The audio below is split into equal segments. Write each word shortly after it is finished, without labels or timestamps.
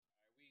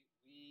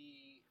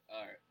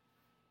Alright.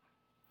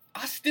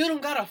 I still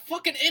don't got a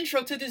fucking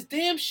intro to this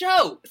damn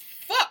show.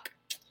 Fuck.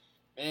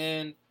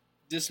 Man,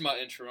 this is my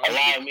intro.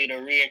 Allow me to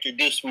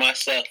reintroduce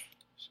myself.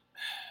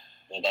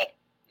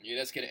 Yeah,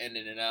 let's get it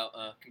ended and out.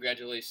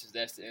 Congratulations,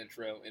 that's the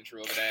intro.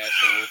 Intro of an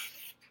asshole.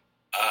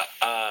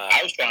 I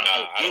was trying to.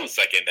 I don't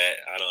second that.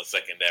 I don't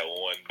second that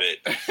one bit.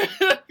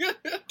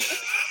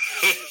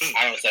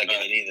 I don't second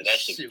it either. That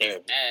shit's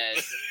terrible.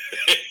 Ass.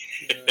 This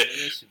shit was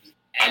ass.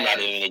 I'm not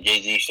even a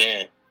Jay-Z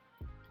fan.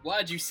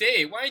 Why'd you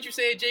say it? Why didn't you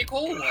say a J.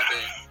 Cole one then?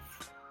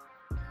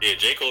 Yeah,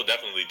 J. Cole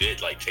definitely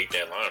did like take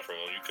that line from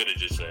him. You could have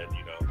just said,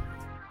 you know.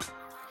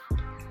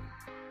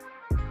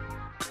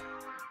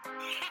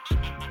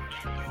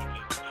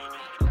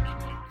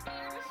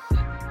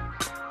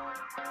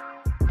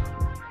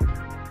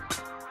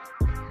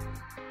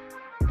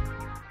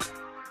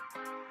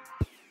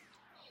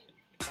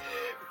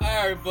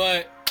 Alright,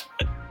 but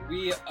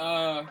we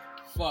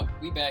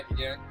back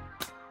again.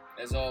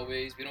 As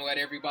always, we don't got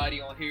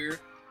everybody on here,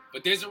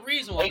 but there's a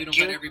reason why we don't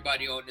got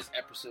everybody on this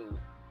episode.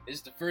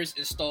 It's the first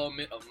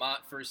installment of Mont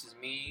versus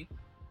Meen.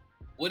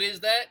 What is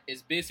that?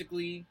 It's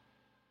basically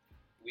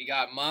we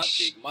got Mont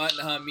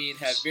and Meen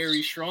have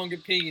very strong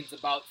opinions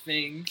about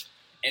things,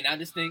 and I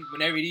just think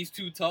whenever these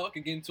two talk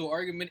and get into an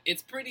argument,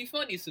 it's pretty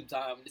funny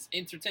sometimes. It's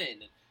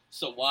entertaining.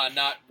 So why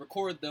not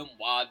record them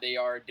while they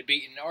are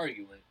debating and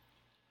arguing?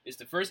 It's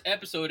the first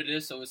episode of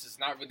this, so it's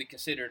not really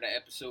considered an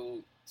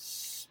episode.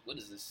 What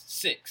is this?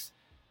 6.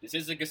 This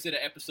isn't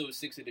considered episode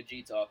 6 of the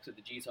G Talk, so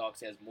the G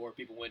Talks has more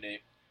people in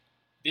it.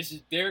 This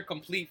is their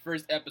complete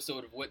first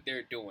episode of what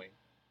they're doing.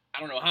 I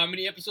don't know how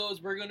many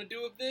episodes we're gonna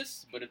do of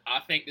this, but I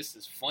think this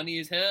is funny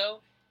as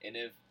hell. And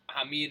if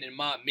Hameen and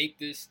Mont make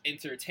this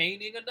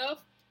entertaining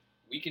enough,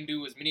 we can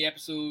do as many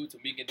episodes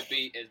and we can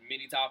debate as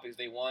many topics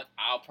they want.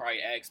 I'll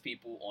probably ask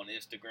people on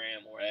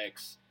Instagram or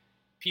ask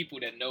people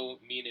that know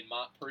me and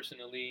Mont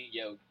personally,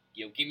 yo,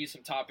 give me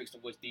some topics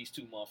of what these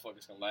two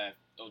motherfuckers can laugh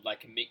or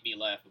can make me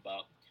laugh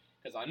about.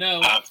 Because I know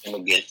I'm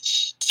gonna get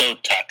so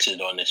toxic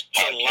on this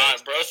podcast. It's a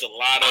lot, bro. It's a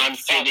lot of. I'm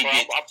finna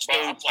get so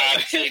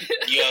toxic.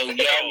 Yo,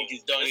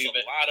 niggas don't it's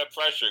even. a lot of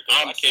pressure.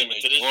 Cause I came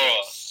into this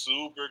show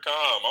super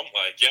calm. I'm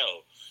like,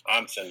 yo,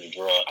 I'm finna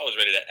draw. I was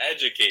ready to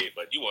educate,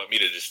 but you want me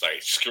to just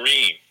like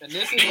scream. And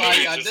this is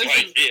like, that's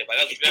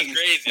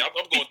crazy.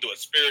 I'm going through a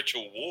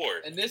spiritual war.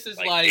 And this is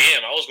like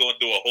damn, I was going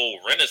through a whole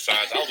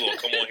renaissance. I was going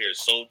to come on here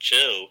so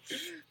chill.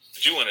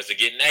 But you want us to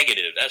get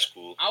negative. That's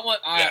cool. I want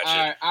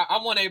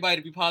everybody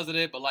to be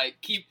positive, but like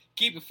keep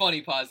it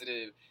funny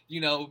positive. You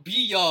know, be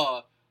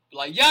y'all.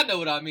 Like y'all know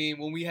what I mean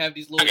when we have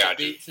these little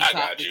debates and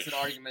topics and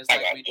arguments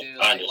like we do.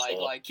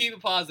 Like keep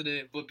it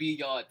positive, but be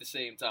y'all at the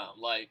same time.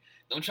 Like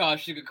don't try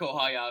to sugarcoat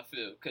how y'all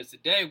feel. Because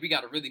today we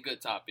got a really good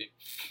topic.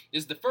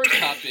 This is the first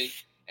topic,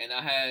 and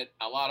I had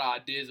a lot of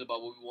ideas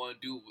about what we want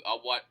to do,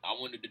 what I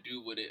wanted to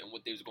do with it, and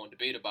what they was going to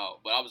debate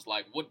about. But I was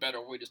like, what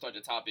better way to start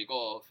the topic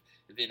off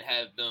than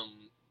have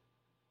them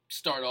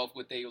start off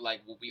with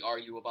what we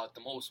argue about the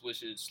most,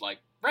 which is like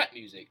rap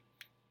music.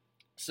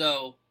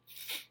 So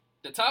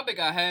the topic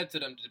I had to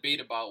them to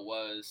debate about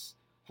was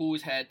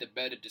who's had the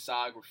better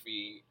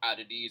discography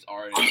out of these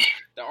artists.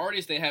 The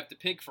artists they have to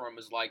pick from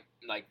is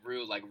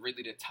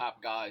really the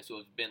top guys who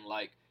have been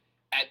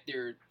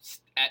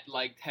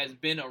has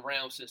been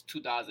around since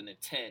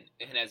 2010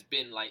 and has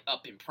been like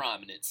up in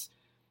prominence.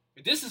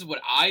 This is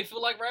what I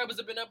feel like rappers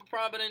have been up in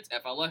prominence.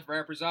 If I left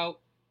rappers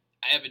out,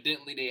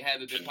 evidently they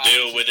haven't been popular.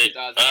 Deal with it.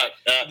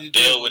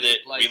 Deal with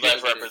it. We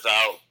left rappers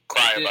out.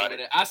 Cry about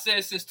it. I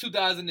said since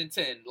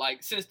 2010,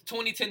 like since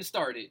 2010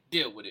 started.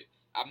 Deal with it.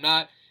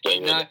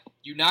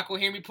 You're not gonna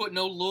hear me put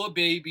no Lil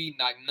Baby,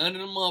 like none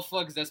of the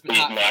motherfuckers that's been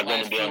hot for the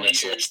last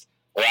 4 years.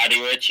 Roddy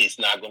Ricch, he's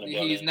not gonna be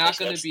on this list. He's not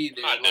gonna be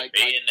there. I'm not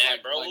debating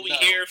that, bro. What we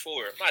here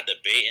for? I'm not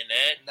debating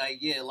that.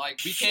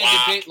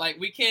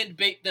 We can't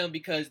debate them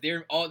because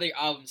all their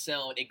albums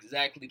sound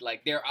exactly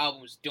like their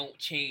albums don't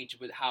change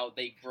with how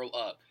they grow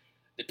up.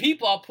 The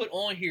people I put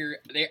on here,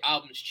 their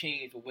albums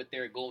change with what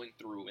they're going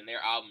through, and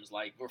their albums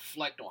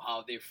reflect on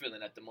how they're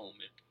feeling at the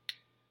moment.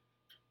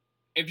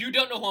 If you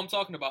don't know who I'm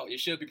talking about, it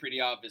should be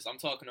pretty obvious. I'm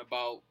talking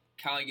about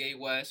Kanye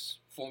West,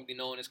 formerly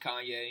known as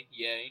Kanye,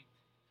 yay.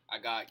 I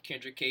got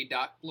Kendrick K.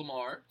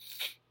 Lamar.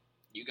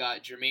 You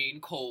got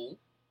Jermaine Cole,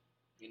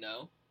 you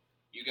know.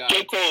 You got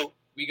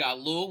we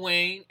got Lil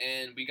Wayne,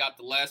 and we got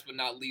the last but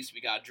not least,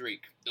 we got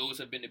Drake. Those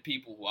have been the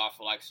people who I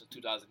feel like since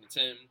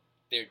 2010,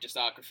 their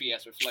discography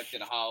has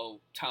reflected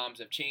how times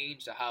have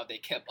changed, or how they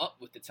kept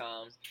up with the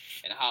times,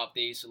 and how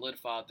they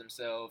solidified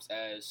themselves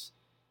as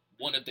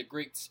one of the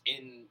greats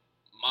in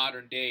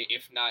modern day,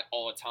 if not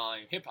all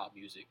time, hip hop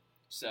music.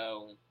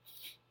 So,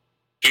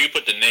 can you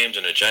put the names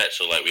in the chat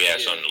so we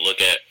have something to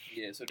look at?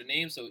 Yeah. So the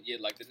names,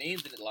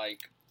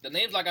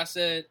 like I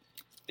said,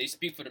 they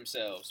speak for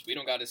themselves. We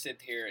don't got to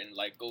sit here and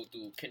go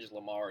through Kendrick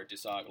Lamar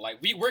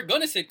discography. We're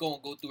gonna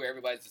go through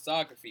everybody's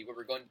discography, but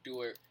we're gonna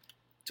do it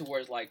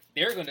towards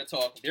they're gonna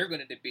talk, they're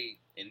gonna debate,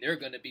 and they're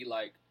gonna be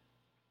like,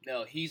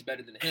 no, he's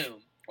better than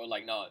him, or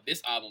no,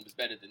 this album is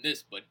better than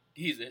this, but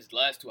his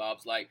last 2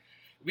 albums.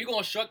 We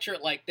gonna structure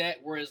it like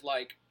that, whereas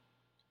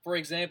for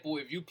example,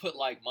 if you put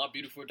like My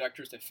Beautiful Dark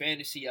Twisted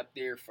Fantasy up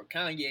there for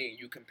Kanye and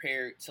you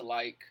compare it to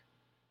like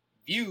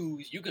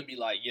Views, you can be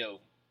like, yo,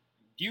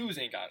 Views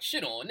ain't got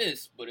shit on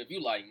this. But if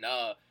you like,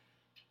 nah,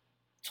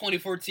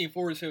 2014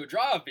 Forest Hill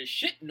Drive is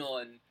shitting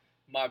on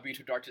My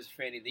Beautiful Dark Twisted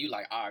Fantasy, then you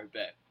like, alright,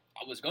 bet.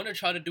 I was gonna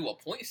try to do a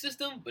point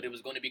system, but it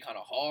was gonna be kind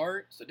of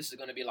hard. So this is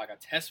gonna be like a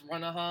test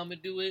run of how I'm gonna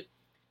do it.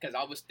 Cause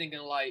I was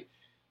thinking like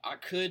I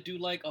could do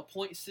like a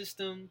point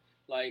system,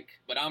 like,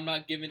 but I'm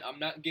not giving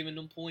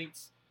them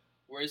points.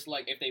 Where it's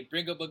like if they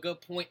bring up a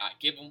good point, I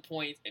give them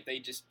points. If they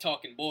just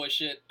talking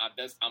bullshit, I'm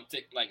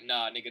like,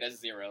 nah, nigga,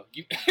 that's 0.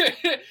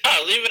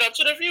 I'll leave it up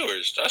to the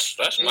viewers. That's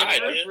my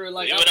idea.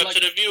 Like, leave it up to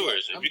the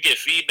viewers. If you get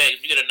feedback,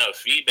 if you get enough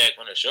feedback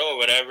on the show or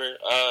whatever,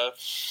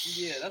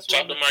 yeah, that's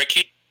talk to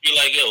Marquis. Be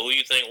like, yo, who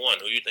you think won?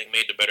 Who you think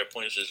made the better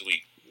points this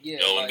week? Yeah,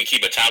 and we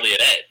keep a tally of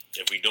that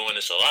if we doing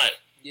this a lot.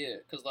 Yeah,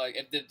 because like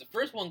if the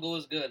first one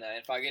goes good, now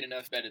if I get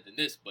enough better than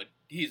this, but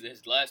his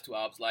last 2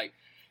 albums, like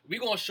we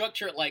gonna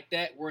structure it like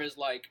that. Whereas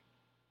like,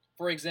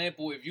 for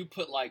example, if you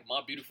put like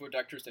My Beautiful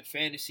Dark Twisted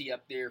Fantasy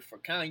up there for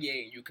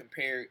Kanye and you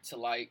compare it to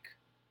like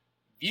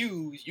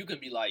Views, you can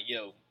be like,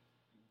 yo,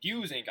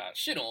 Views ain't got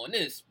shit on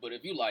this. But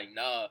if you like,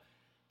 nah,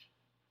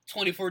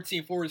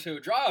 2014 Forest Hill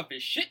Drive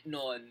is shitting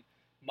on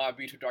My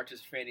Beautiful Dark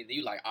Twisted Fantasy, then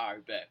you like,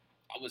 alright, bet.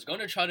 I was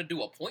gonna try to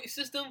do a point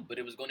system, but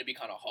it was gonna be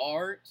kind of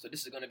hard. So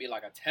this is gonna be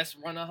like a test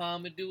run of how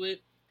I'm gonna do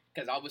it.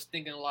 Cause I was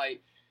thinking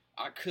like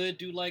I could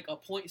do like a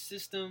point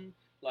system,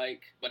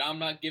 like, but I'm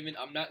not giving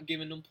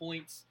them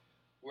points.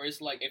 Where it's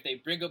like if they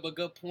bring up a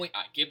good point,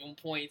 I give them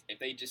points. If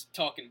they just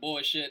talking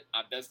bullshit,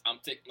 I'm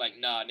like,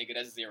 nah, nigga,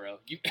 that's 0.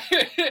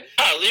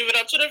 I'll leave it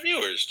up to the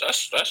viewers.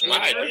 That's my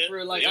idea.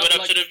 Like, leave it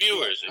up to the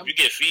viewers. If you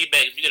get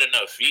feedback, if you get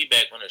enough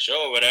feedback on the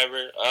show or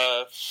whatever,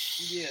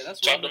 yeah,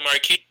 that's talk to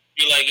Marquis.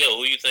 Be like, yo,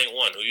 who you think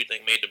won? Who you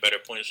think made the better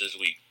points this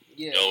week?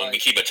 Yeah, and we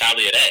keep a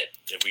tally of that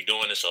if we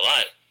doing this a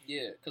lot.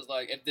 Yeah, because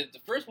like if the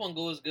first one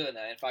goes good,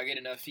 now if I get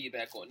enough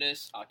feedback on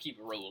this, I'll keep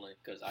it rolling.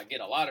 Because I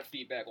get a lot of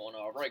feedback on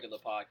our regular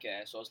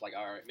podcast, so it's like,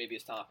 all right, maybe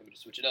it's time for me to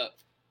switch it up.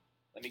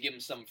 Let me give them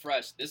something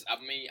fresh.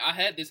 I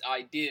had this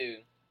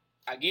idea.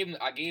 I gave him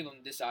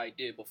this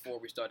idea before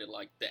we started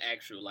like the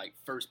actual like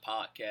first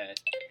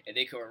podcast, and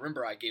they could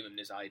remember I gave him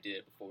this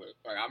idea before.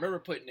 Like, I remember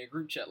putting in a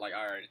group chat like,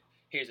 all right,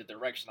 here's the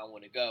direction I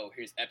want to go.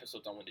 Here's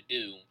episodes I want to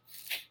do.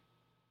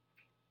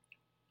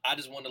 I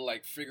just want to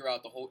like figure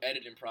out the whole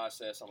editing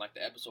process and like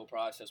the episode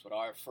process with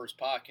our first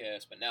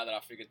podcast. But now that I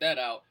figured that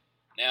out,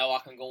 now I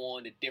can go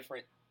on to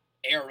different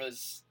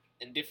eras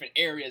and different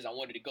areas I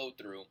wanted to go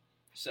through.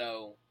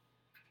 So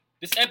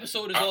this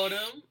episode is all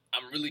them.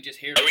 I'm really just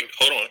here.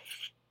 Hold on.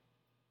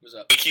 What's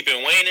up? We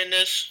keeping Wayne in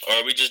this, or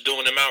are we just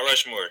doing the Mount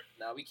Rushmore?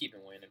 Nah, we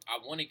keeping Wayne.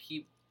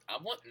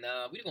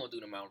 Nah, we gonna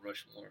do the Mount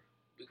Rushmore.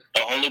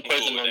 The only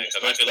person on this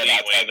list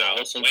that Wayne I've ever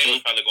listened to.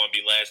 Wayne's probably gonna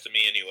be last to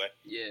me anyway.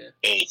 Yeah.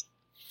 Hey,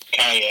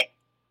 Kanye.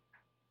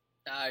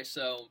 Alright,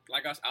 so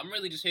like I'm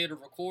really just here to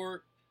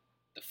record.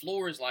 The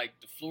floor is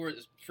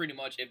pretty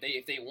much if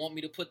they want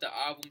me to put the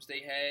albums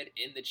they had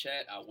in the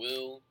chat, I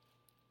will.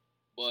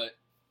 But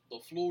the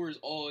floor is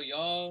all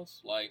y'all's.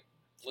 Like,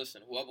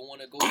 listen, whoever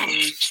want to go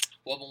first,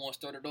 whoever want to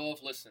start it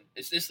off, listen.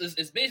 It's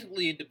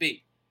basically a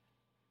debate.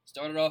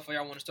 Start it off if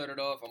y'all want to start it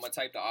off. I'm gonna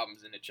type the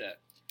albums in the chat.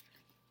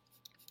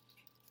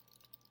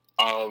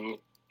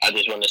 I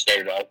just want to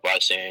start it off by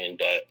saying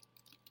that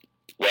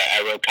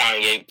wherever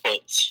Kanye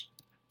puts,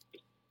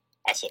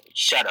 I said,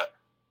 shut up.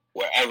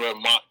 Wherever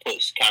Mont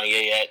puts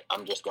Kanye at,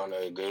 I'm just going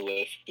to agree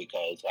with,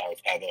 because I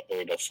haven't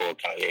heard a full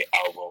Kanye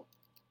album.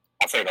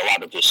 I've heard a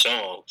lot of his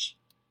songs,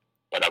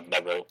 but I've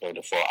never heard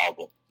a full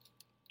album.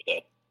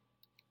 So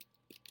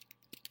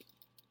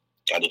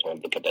I just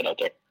wanted to put that out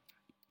there.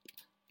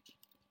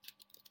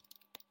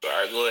 All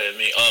right, go ahead,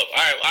 me. All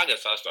right, well, I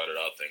guess I'll start it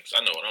off things.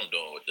 I know what I'm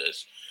doing with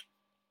this.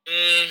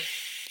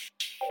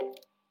 All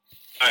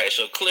right,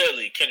 so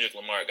clearly Kendrick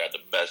Lamar got the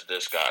best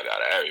disc out of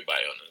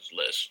everybody on this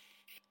list.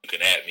 You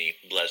can add me,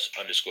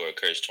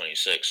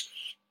 bless_curse26.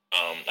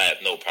 I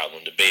have no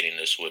problem debating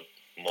this with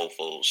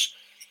mofos.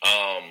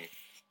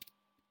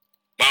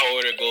 My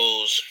order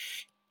goes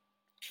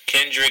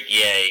Kendrick,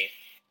 yay.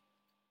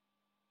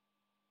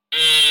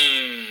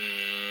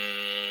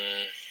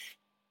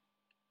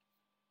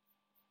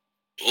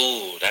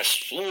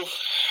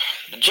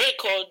 The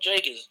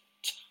Drake is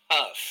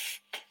tough.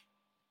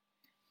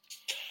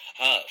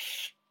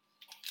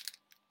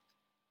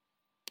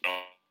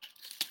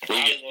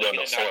 We just doing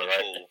the 4,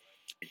 right?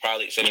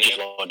 Probably We just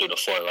want to do the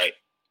 4, right?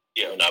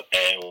 Yeah. We're not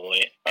paying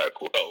Wayne. All right,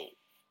 cool. So,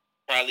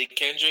 probably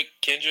Kendrick,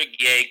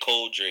 Ye,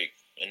 Cole, Drake,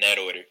 in that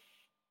order.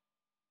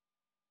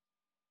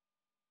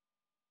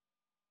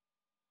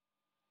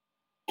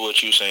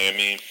 What you saying,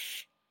 me?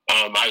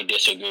 I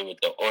disagree with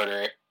the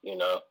order, you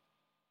know.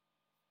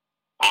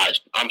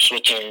 I'm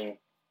switching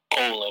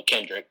Cole and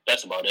Kendrick.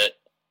 That's about it.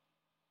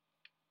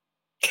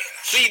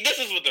 See, this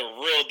is what the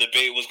real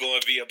debate was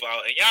going to be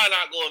about, and y'all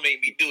not going to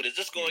make me do this.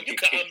 You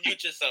can unmute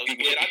yourself,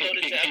 Squid. I know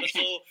this is your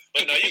episode,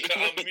 but no, you can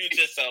unmute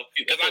yourself,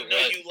 because I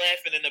know you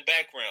laughing in the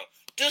background.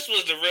 This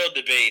was the real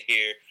debate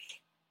here.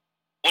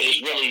 What are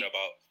you talking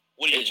about?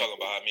 What are you talking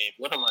about? I mean,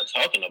 what am I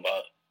talking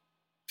about?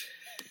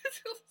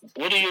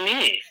 What do you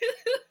mean?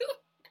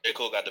 J.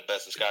 Cole got the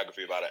best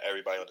discography out of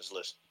everybody on this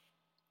list.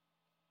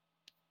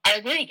 I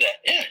agree with that.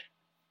 Yeah.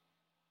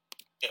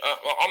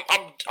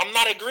 I'm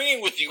not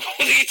agreeing with you.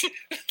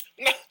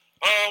 No,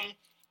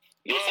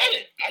 you said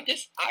it.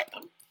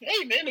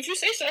 Hey man, if you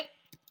say so.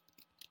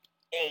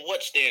 On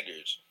what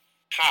standards?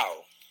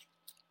 How?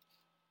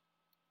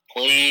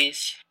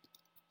 Please.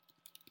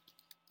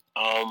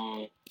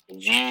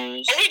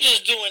 Views. Are we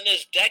just doing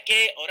this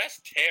decade? Oh, that's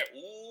terrible.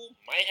 Ooh,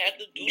 might have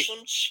to do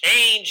some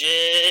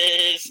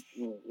changes.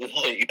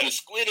 The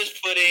Squid is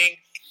putting.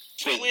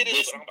 I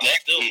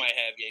still might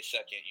have Ye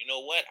second. You know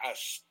what? I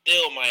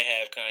still might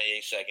have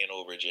Kanye second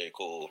over J.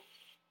 Cole.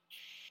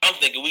 I'm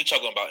thinking we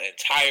talking about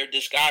entire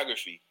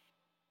discography.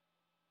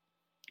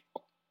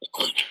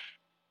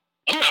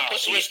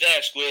 Switch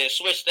that, Squid.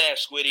 Switch that,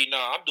 Squiddy. No,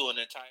 I'm doing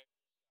the entire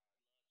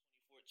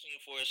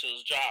 2014 Forest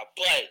Hills drop.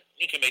 But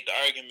you can make the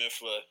argument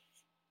for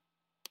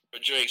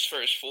Drake's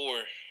first four,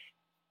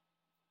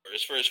 or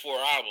his first four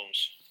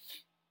albums.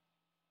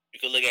 You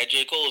could look at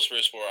J. Cole's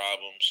first four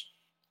albums.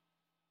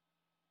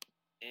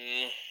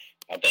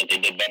 I think they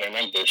did better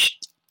numbers.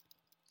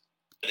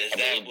 But is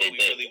that what we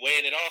really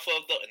weighing it off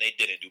of, though? And they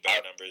didn't do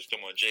better numbers.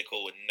 Come on, J.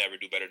 Cole would never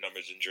do better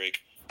numbers than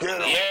Drake.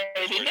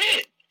 Yeah, he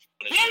did.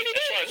 As far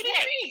as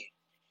what?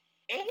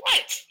 And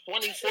what?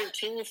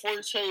 2014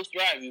 Forest Hills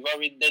Drive. You've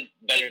already did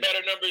better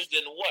numbers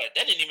than what?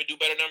 That didn't even do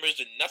better numbers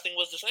than Nothing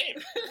Was the Same.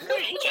 What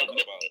are you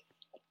talking about?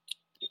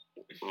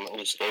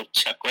 Let's go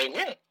check right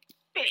now.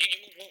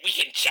 We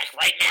can check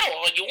right now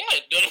all you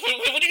want.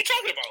 What are you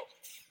talking about?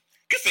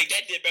 You say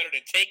that did better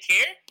than Take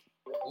Care?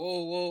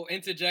 Whoa,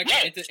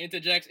 interjection,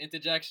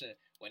 interjection.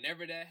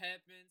 Whenever that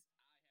happens,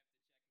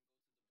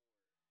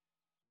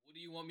 what do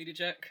you want me to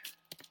check?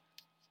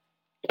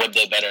 What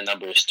did better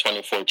numbers,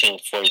 2014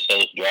 Forest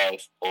Hills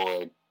Drive,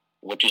 or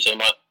what you say,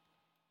 Mark?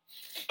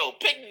 Oh,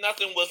 pick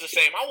Nothing Was the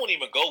Same. I won't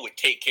even go with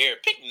Take Care.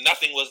 Pick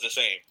Nothing Was the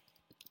Same.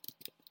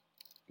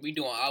 We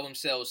doing album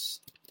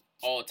sales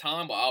all the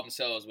time, or album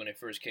sales when it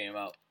first came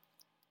out?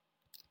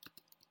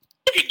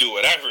 You can do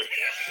whatever.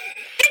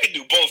 You can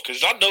do both,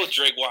 because I know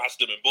Drake watched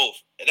them in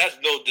both. And that's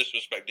no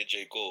disrespect to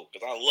J. Cole,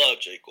 because I love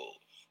J. Cole.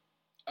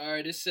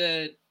 Alright, it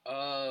said,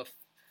 oh,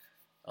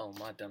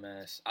 my dumb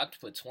ass. I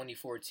put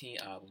 2014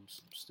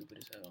 albums. I'm stupid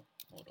as hell.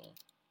 Hold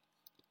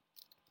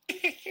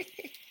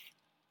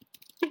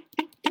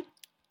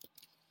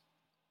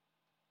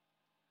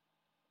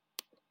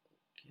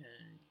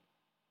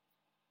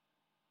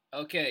on.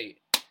 Okay.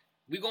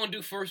 We're going to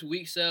do first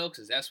week sale,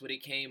 because that's what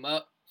it came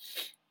up.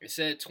 It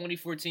said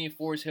 2014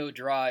 Forest Hill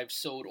Drive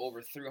sold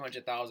over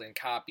 300,000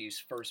 copies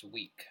first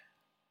week.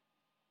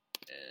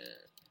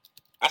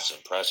 That's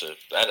impressive.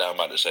 That I'm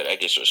about to say, that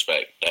gets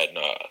respect. That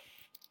I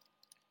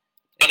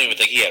don't even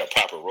think he had a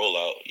proper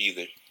rollout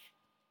either.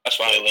 That's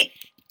why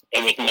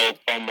it was no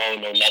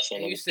promo, no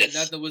nothing. You said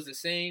Nothing Was the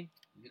Same?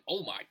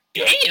 Oh my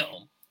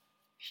damn!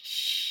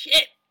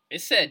 Shit!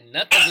 It said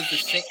Nothing Was the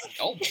Same.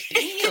 Oh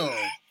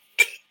damn!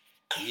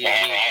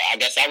 Yeah, I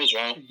guess I was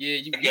wrong.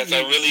 Yeah, I guess I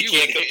really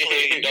can't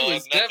complain,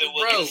 dog. Nothing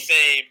was the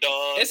same,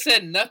 dog. It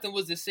said Nothing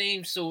Was the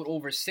Same sold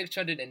over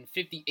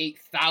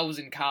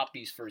 658,000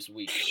 copies first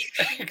week.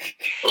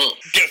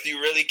 Guess you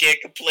really can't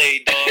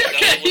complain, dog.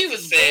 Nothing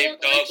was the same,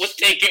 dog. What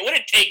did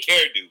Take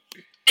Care do?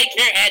 Take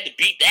Care had to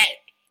beat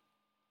that.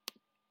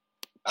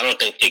 I don't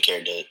think Take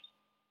Care did.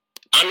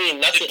 I mean,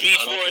 nothing. Beat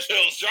Forest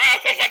Hills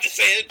Drive. I'm about to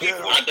say it.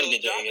 I think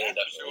it did. Yeah,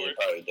 definitely.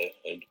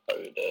 It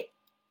probably did.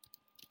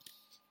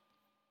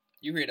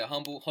 You hear the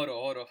humble, hold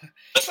on.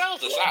 The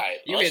sounds aside.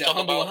 You hear the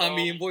humble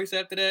Hameen voice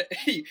after that?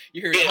 You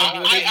hear the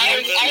humble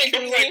I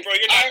agree, bro.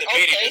 You're not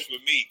debating this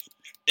with me.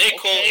 J.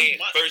 Cole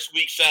ain't first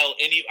week sell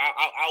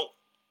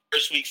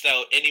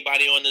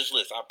anybody on this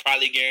list. I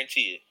probably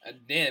guarantee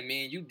it. Damn,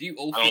 man, you 0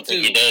 I for don't 2.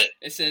 think he did.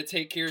 It said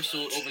Take Care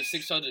sold over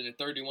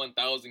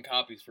 631,000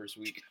 copies first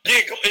week.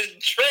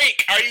 It's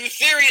Drake. Are you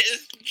serious?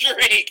 It's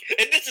Drake.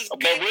 And this is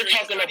but we're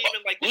talking about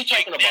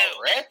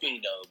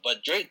rapping though.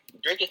 But Drake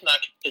is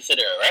not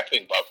considered a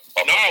rapping.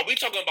 No, we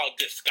talking about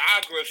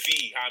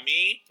discography.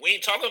 We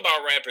ain't talking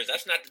about rappers.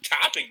 That's not the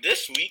topic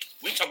this week.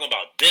 We talking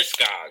about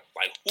discog.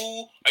 Like,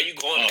 who are you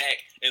going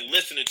back and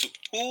listening to?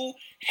 Who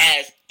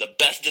has the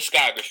best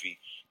discography?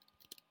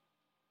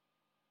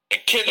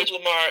 And Kendrick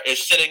Lamar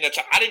is sitting at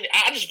top.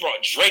 I just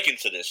brought Drake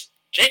into this.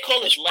 J.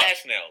 Cole is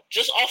last now.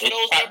 Just off of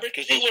those numbers,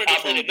 because you wanted to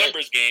play the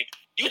numbers game.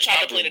 You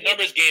tried to play the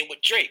numbers game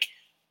with Drake.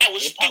 That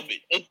was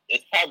stupid.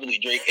 It's probably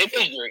Drake. It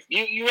is Drake.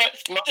 You right.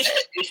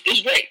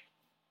 It's Drake.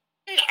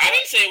 I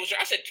didn't say it was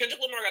Drake. I said Kendrick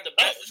Lamar got the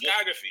best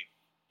discography.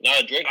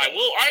 No, Drake. I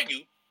will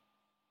argue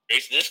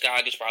Drake's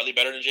discog is probably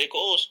better than J.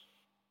 Cole's.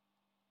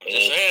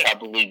 It's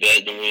probably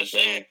better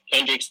than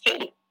Kendrick's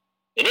too.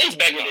 It is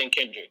better than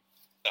Kendrick.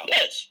 No.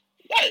 Yes.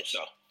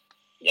 No.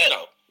 Yeah.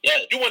 No. Yeah.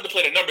 You wanted to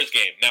play the numbers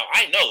game. Now,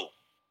 I know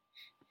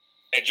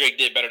that Drake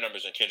did better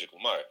numbers than Kendrick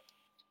Lamar.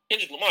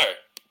 Kendrick Lamar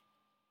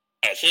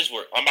has his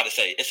work. I'm about to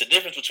say, it's a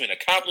difference between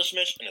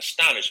accomplishments and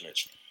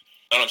astonishments. You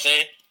know what I'm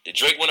saying? Did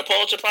Drake win a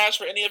Pulitzer Prize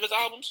for any of his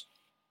albums?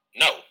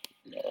 No.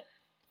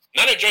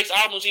 None of Drake's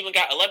albums even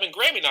got 11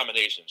 Grammy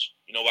nominations.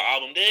 You know what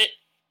album did?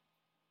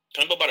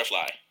 Pimp a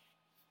Butterfly.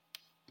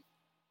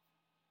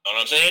 Know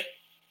what I'm saying?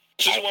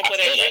 Since you want to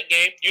play that Drake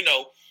game, you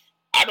know.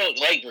 I don't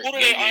like Drake. Who do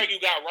they argue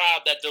got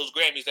robbed at those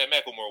Grammys that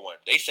Macklemore won?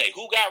 They say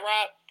who got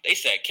robbed? They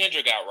said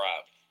Kendrick got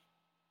robbed.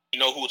 You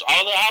know whose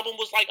all the album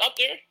was like up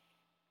there?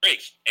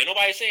 Drake's. Ain't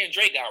nobody saying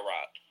Drake got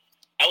robbed.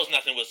 That was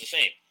nothing was the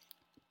same.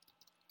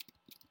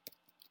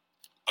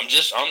 I'm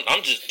just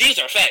these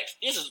are facts.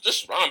 This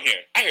is what I'm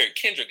hearing. I heard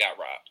Kendrick got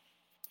robbed.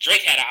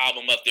 Drake had an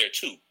album up there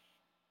too.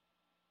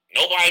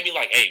 Nobody be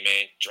like, hey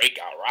man, Drake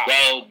got robbed.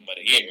 Well,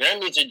 the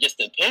Grammys are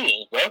just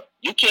opinions, bro.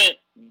 You can't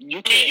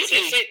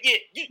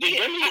say the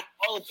Grammys are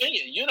all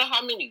opinions. You know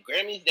how many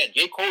Grammys that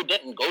J. Cole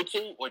didn't go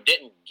to or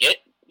didn't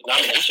get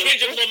nominations?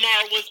 Kendrick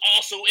Lamar was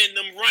also in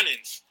them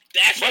runnings.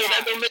 That's why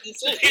that don't make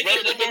sense.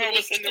 Kendrick Lamar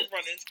was in them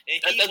runnings,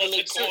 and he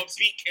wasn't going to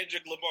beat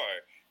Kendrick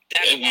Lamar.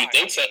 That's if you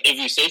think so, if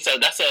you say so,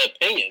 that's an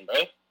opinion,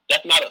 bro.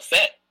 That's not a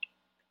fact.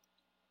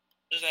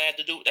 Does that have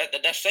to do that?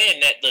 That's saying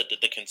that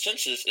the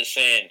consensus is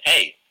saying,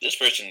 hey, this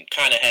person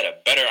kind of had a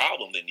better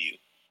album than you.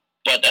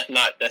 But that's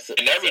not.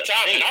 And every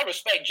time, and I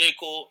respect J.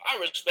 Cole. I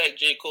respect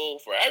J. Cole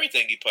for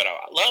everything he put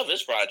out. I love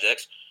his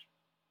projects.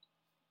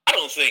 I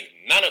don't think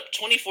none of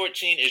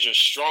 2014 is your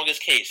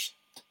strongest case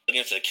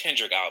against a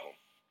Kendrick album.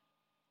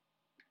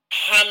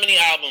 How many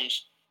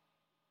albums?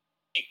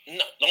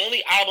 The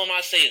only album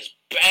I say is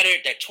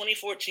better, that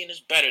 2014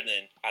 is better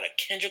than out of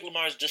Kendrick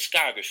Lamar's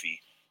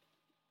discography,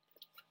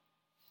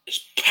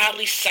 is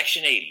probably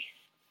Section 80.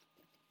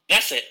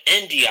 That's an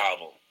indie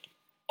album.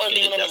 Wasn't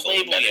even on the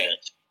label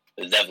yet.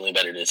 It's definitely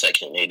better than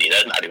Section 80.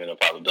 That's not even a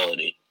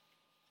probability.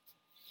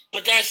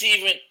 But that's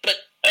even.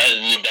 But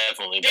it's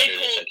definitely better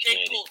than Section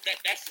 80. Cole,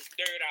 that's his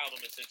third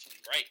album, essentially,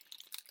 right?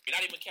 You're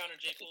not even counting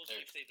J. Cole's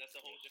mixtape. That's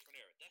a whole different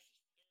era.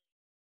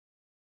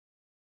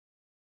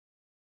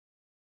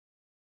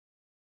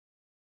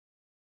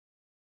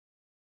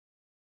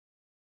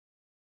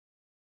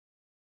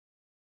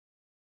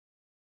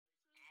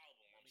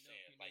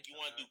 Like, you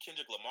want to do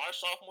Kendrick Lamar's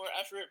sophomore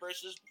effort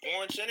versus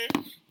Born Center,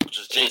 which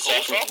is J.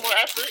 Cole's sophomore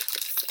effort?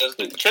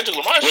 Kendrick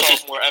Lamar's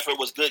sophomore effort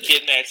was Good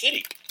Kid, Mad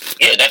City.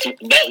 Yeah, that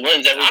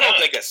wins every time. I don't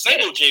think a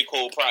single J.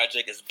 Cole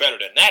project is better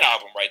than that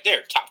album right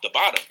there, top to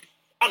bottom.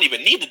 I don't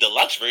even need the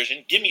deluxe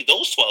version. Give me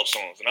those 12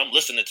 songs, and I'm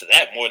listening to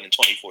that more than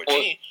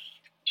 2014.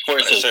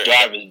 Forces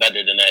Drive is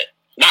better than that.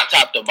 Not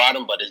top to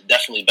bottom, but it's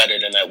definitely better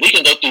than that. We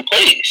can go through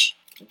plays,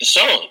 the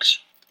songs.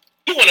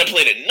 You want to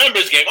play the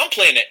numbers game? I'm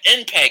playing the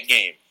impact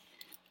game.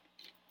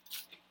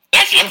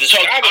 That's his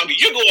discography.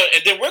 You're going,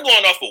 and then we're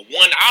going off of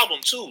one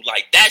album too.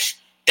 Like that's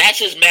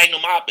his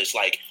magnum opus.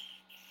 Like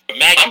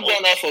I'm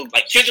going off of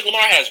like Kendrick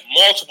Lamar has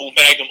multiple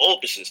magnum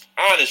opuses.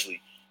 Honestly,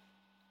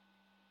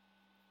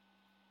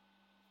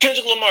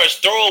 Kendrick Lamar's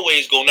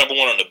Throwaways go number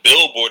one on the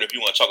Billboard if you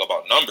want to talk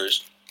about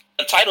numbers.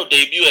 The title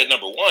debut at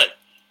number one.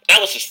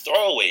 That was his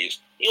Throwaways.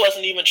 He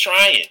wasn't even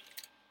trying.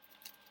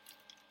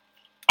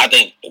 I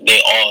think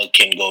they all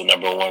can go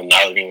number one.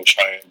 Not even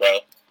trying, bro.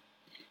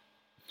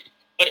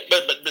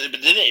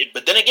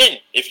 But then again,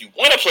 if you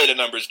want to play the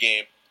numbers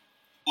game,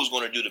 who's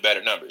going to do the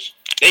better numbers?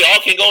 They all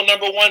can go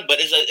number one, but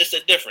it's a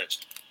difference.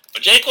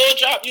 When J. Cole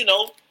dropped,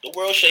 the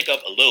world shake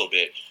up a little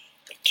bit.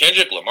 When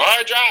Kendrick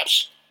Lamar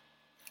drops,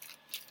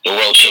 the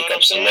world shake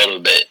ups a little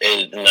bit.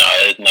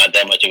 It's not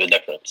that much of a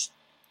difference.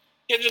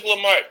 Kendrick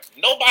Lamar,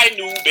 nobody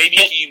knew who Baby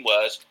Keem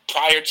was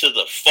prior to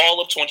the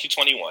fall of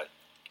 2021.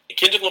 And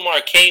Kendrick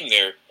Lamar came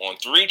there on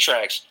 3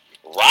 tracks,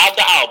 robbed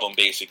the album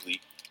basically,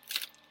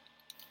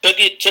 took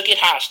it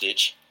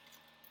hostage,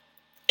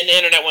 and the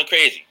internet went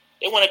crazy.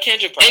 They want a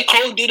Kendrick project.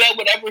 And Cole do that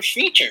with every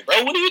feature,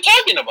 bro. What are you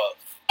talking about?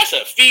 That's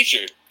a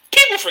feature.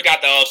 People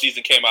forgot the All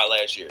Season came out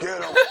last year.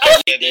 All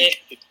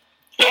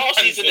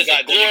Season is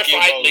a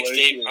glorified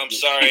mixtape. I'm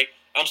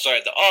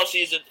sorry. The All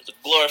Season is a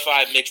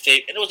glorified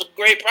mixtape, and it was a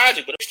great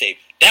project, but mixtape.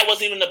 That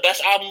wasn't even the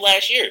best album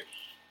last year.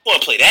 You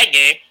want to play that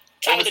game?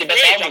 Tyler the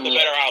Creator dropped a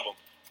better album.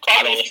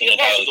 Call Me If You Get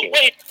Lost is a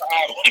way better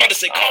album. I'm about to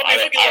say Call Me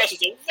If You Get Lost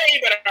is a way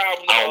better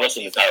album. I don't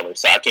listen to Tyler,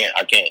 so I can't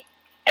debate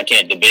against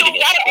it. You don't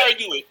gotta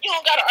argue it. You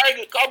don't gotta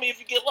argue it. Call Me If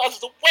You Get Lost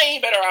is a way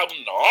better album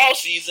than All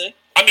Season.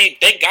 I mean,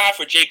 thank God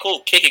for J.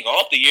 Cole kicking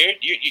off the year.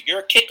 You're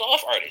a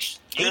kickoff artist.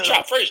 You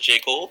drop first, J.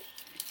 Cole,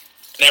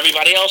 and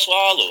everybody else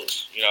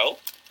follows.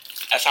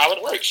 That's how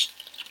it works.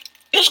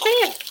 It's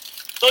cool.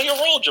 Know your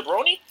role,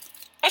 jabroni.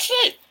 That's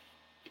it.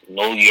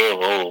 Know your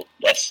role.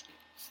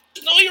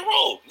 Know your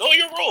role. Know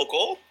your role,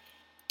 Cole.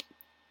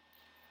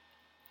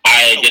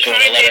 I just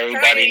want to let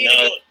everybody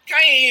know.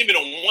 Kanye ain't even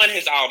won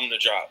his album to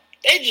drop.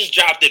 They just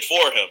dropped it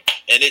for him,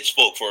 and it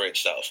spoke for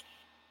itself.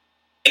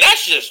 And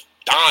that's just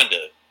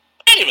Donda.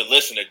 I didn't even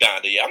listen to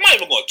Donda yet. I'm not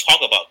even going to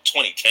talk about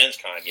 2010s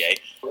Kanye.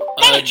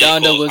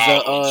 Donda was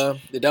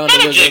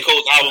none of J.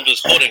 Cole's album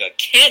is holding a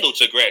candle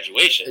to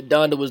Graduation.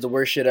 Donda was the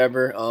worst shit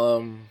ever.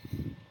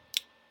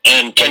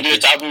 And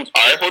Kendrick's albums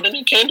are holding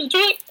a candle to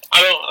it?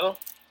 I don't.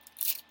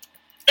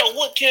 Yo,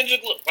 what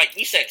Kendrick look like?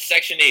 We said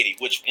Section 80,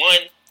 which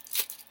one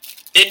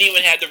didn't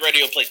even have the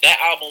radio play. That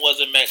album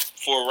wasn't meant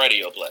for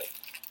radio play.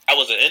 That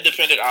was an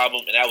independent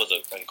album, and that was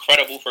an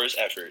incredible first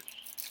effort.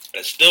 And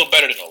it's still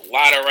better than a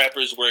lot of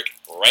rappers' work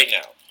right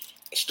now.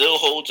 It still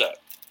holds up,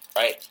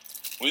 right?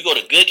 When we go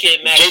to Good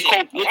Kid, Mad City, a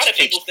lot of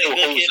people think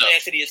Good Kid,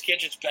 Mad City is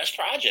Kendrick's best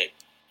project.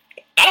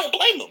 I don't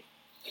blame them.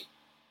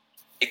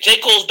 Like, J.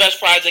 Cole's best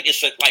project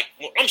is like,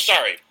 I'm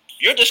sorry,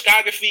 your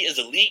discography is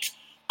elite.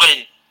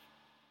 And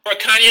for a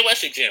Kanye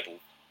West example,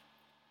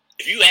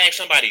 if you ask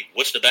somebody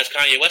what's the best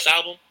Kanye West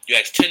album, you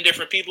ask 10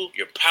 different people,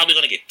 you're probably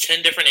going to get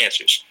 10 different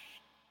answers.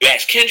 You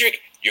ask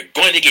Kendrick, you're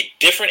going to get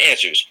different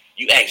answers.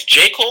 You ask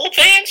J. Cole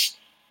fans,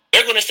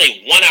 they're going to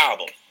say one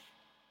album.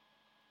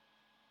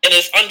 And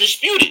it's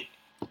undisputed.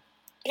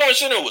 Born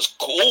Center was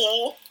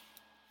cool.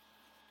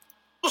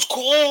 It was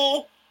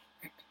cool.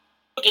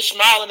 Look at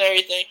Smile and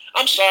everything.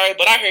 I'm sorry,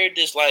 but I heard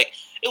this, like,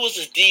 it was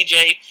this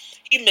DJ.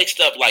 He mixed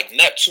up, like,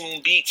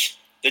 Neptune beats.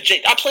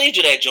 I played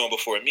you that joint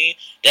before, me.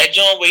 That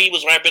joint where he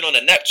was rapping on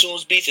the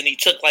Neptune's beats and he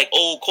took, like,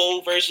 old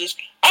Cole verses.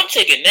 I'm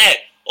taking that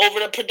over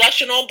the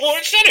production on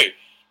Born Center.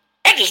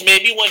 That just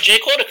made me want J.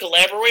 Cole to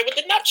collaborate with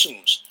the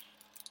Neptunes.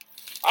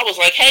 I was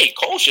like, hey,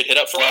 Cole should hit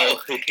up Pharrell.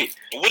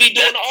 What he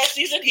do in the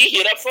offseason? He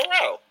hit up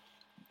Pharrell.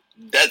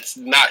 That's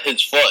not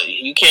his fault.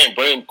 You can't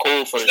blame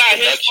Cole for his production.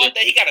 It's not his fault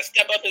that he got to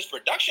step up his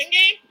production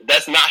game?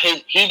 That's not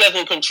his. He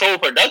doesn't control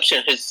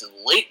production.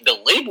 The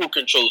label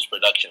controls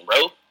production,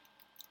 bro.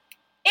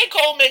 J.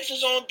 Cole makes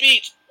his own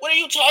beats. What are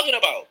you talking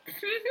about?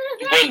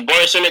 When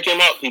Born Center came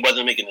out, he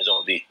wasn't making his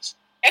own beats.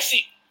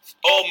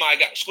 Oh my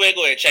God, Square,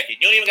 go ahead, check it.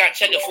 You don't even got to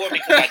check it for me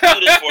because I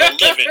do this for a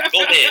living.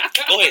 Go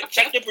ahead,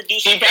 check the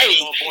producer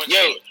credit on Born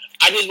Center.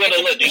 I just want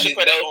to let niggas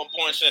know. On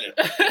Born Center.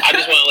 I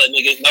just want to let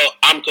niggas know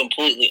I'm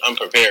completely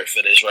unprepared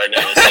for this right now.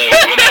 So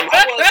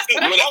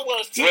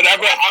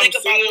whatever I'm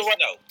saying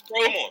right now, bro,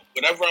 come on.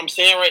 Whatever I'm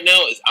saying right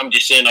now is I'm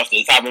just saying off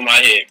the top of my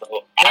head,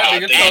 bro.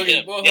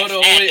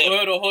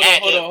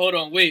 Hold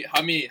on. Wait,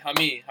 Hamid.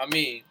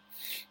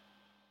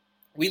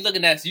 We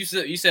looking at you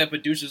said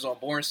producers on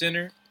Born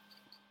Center.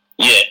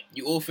 Yeah.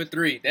 You 0 for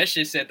 3. That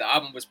shit said the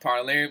album was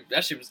primarily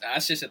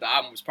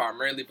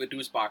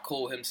produced by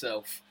Cole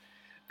himself.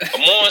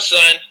 Come on,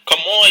 son. Come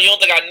on. You don't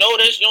think I know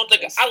this? You don't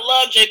think I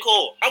love J.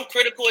 Cole? I'm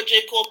critical of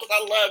J. Cole because I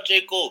love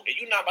J. Cole. And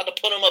you're not about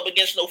to put him up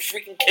against no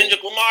freaking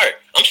Kendrick Lamar.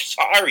 I'm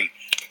sorry.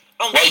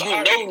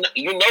 Sorry.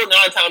 You know 9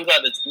 times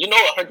out of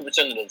 100% of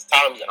the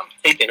times that I'm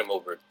taking him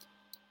over.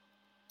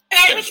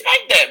 I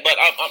respect that, but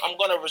I'm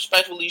going to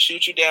respectfully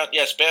shoot you down.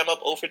 Yeah, spam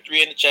up 0 for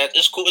 3 in the chat.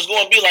 It's cool. It's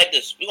going to be like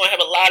this. We're going to have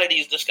a lot of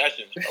these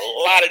discussions, a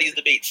lot of these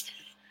debates.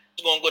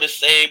 It's going to go the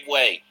same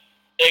way.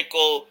 J.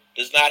 Cole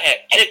has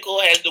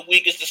the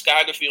weakest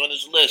discography on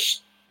his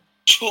list.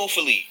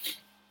 Truthfully.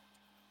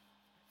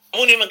 I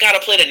don't even got to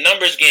play the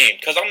numbers game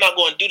because I'm not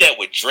going to do that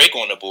with Drake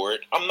on the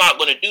board. I'm not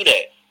going to do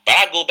that. But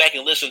I go back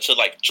and listen to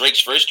like Drake's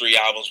first 3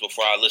 albums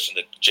before I listen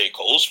to J.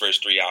 Cole's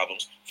first 3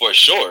 albums, for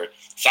sure.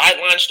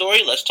 Sideline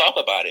Story, let's talk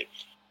about it.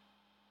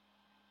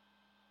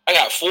 I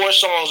got 4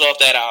 songs off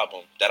that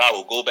album that I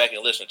will go back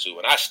and listen to,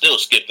 and I still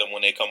skip them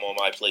when they come on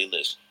my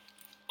playlist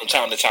from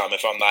time to time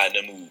if I'm not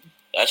in the mood.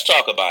 Let's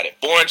talk about it.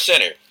 Born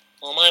Center.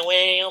 On my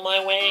way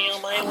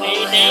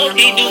down.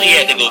 He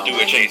had to go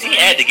through a change. He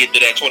had to get to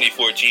that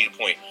 2014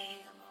 point.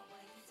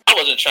 I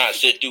wasn't trying to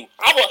sit through.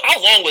 How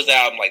long was the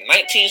album? Like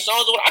 19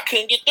 songs or what? I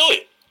couldn't get through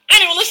it. I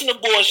didn't even listen to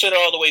Bullshit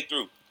all the way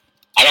through.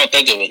 I don't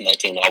think it was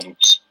 19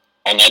 albums.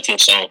 Or 19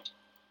 songs.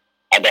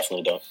 I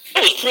definitely don't.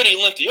 It was pretty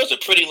lengthy. It was a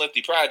pretty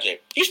lengthy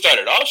project. He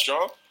started off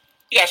strong.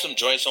 He got some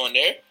joints on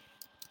there.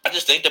 I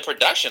just think the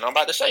production, I'm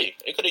about to say,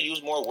 it could have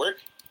used more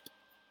work.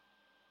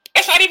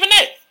 That's not even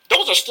that.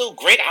 Those are still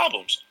great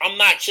albums. I'm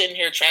not sitting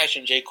here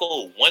trashing J.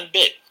 Cole one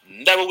bit.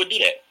 Never would do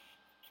that.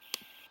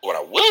 What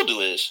I will do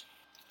is,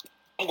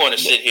 I'm going to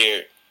sit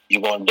here.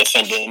 You're going to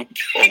defend him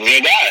over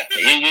your guy.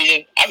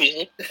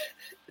 Obviously.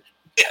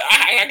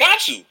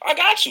 I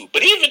got to.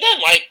 But even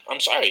then, like, I'm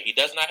sorry, he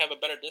does not have a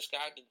better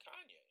discog than Kanye.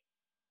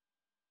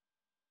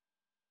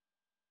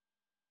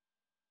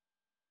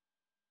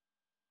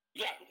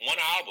 You got one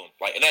album,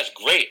 like, and that's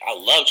great. I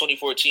love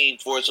 2014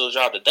 Forest Hills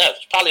Drive to Death.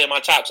 It's probably in my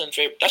top 10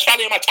 favorite. That's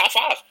probably in my top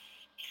 5.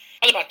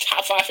 Probably my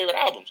top 5 favorite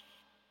albums.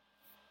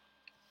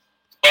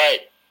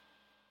 But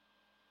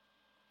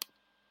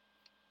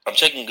I'm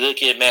taking Good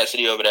Kid, Mad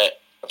City over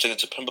that. I'm taking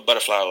To Pimp a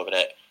Butterfly over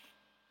that.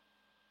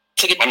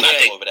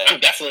 I'm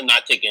definitely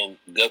not taking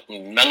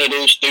none of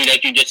those 3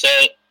 that you just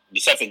said,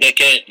 except for Good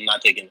Kid. I'm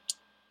not taking.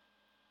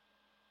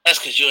 That's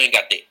because you ain't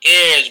got the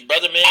ears,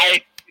 brother man.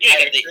 You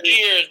ain't got the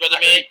ears, brother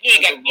man. You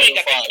ain't got the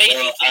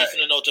patience to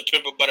listen to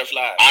Pimp a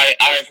Butterfly.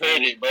 I've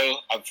heard it, bro.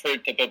 I've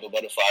heard To Pimp a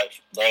Butterfly,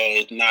 bro.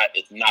 It's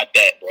not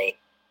that, bro.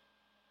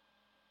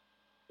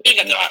 You ain't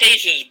got the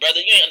patience, brother.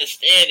 You ain't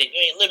understanding.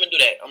 You ain't living through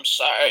that. I'm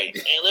sorry.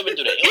 You ain't living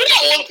through that. You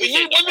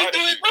living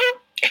through it, bro.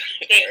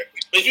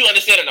 If you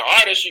understand the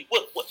artist,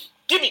 what?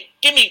 Give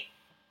me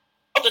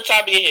off the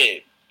top of your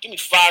head. Give me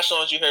 5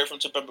 songs you heard from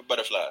To Pimp a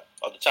Butterfly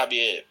off the top of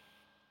your head.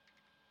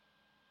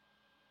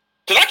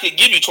 Because I could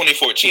give you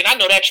 2014. I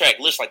know that track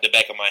list like the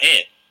back of my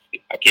hand.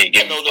 I can't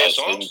give you 5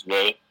 songs,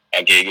 bro.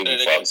 I can't give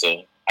you 5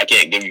 songs. I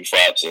can't give you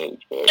 5 songs.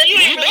 Bro. You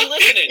ain't really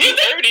listening. You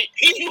heard it.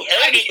 You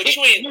heard it, but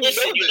you ain't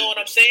listening. You know what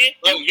I'm saying?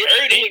 You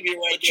heard it,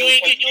 but you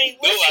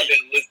ain't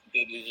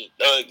listening.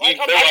 Like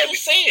I'm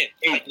just saying.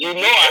 You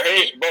know I heard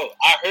it, bro.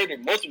 I heard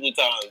it multiple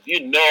times.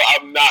 You know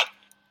I'm not.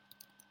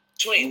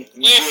 You ain't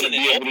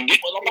listening.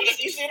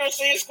 You see what I'm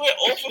saying, Squid?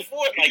 0 for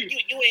 4. Like,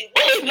 you ain't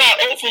bro, it's not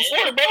 0 for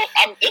 4, bro.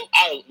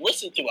 I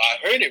listened to it. I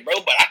heard it, bro,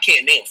 but I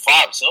can't name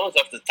 5 songs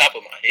off the top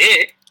of my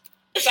head.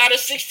 It's out of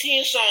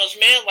 16 songs,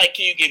 man. Like,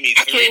 can you give me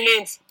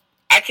 3?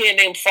 I can't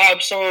name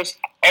 5 songs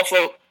off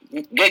of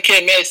Good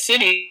Kid, Mad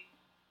City.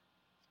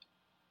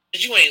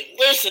 But you ain't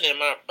listening,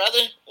 my brother.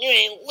 You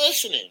ain't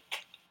listening.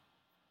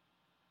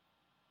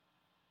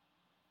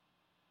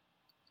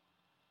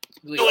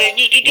 Wait,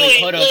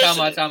 hold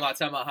on,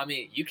 time out. How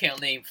many? You can't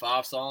name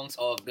 5 songs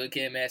off Good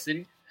Kid, Mad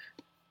City?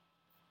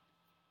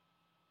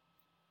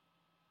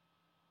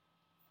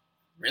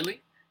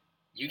 Really?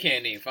 You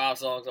can't name 5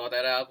 songs off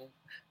that album?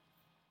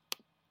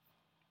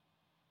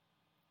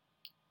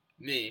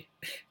 Me.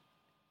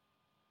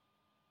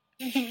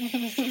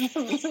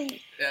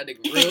 That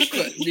nigga real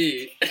cut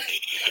me.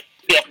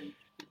 Yeah.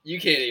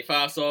 You can't name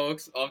 5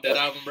 songs off that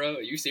album, bro?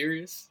 Are you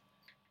serious?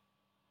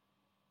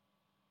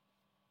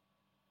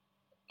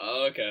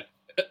 Okay.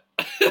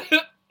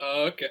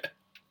 Okay.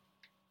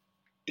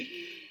 He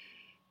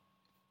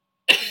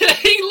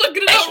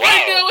looking it up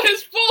right now on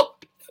his phone.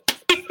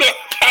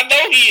 I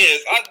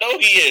know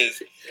he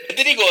is. And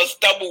then he gonna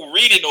stumble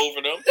reading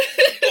over them.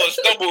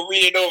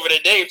 The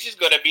names. She's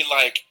gonna be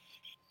like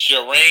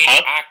Shireen,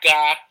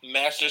 Aka,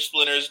 Master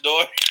Splinter's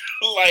daughter.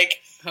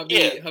 Like,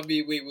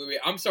 Hubby, wait.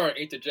 I'm sorry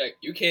to interject.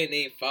 You can't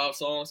name 5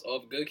 songs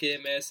off Good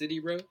Kid, Mad City,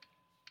 bro?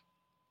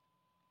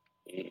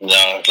 No,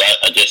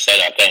 I just said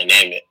I can't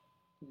name it.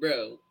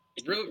 Bro,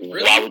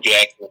 really? Why would you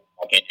ask me?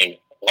 I can't name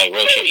it. Like,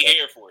 real what shit. Are we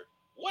here for?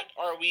 What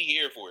are we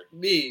here for?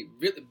 Me,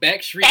 really,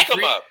 Backstreet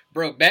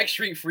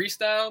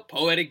Freestyle,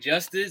 Poetic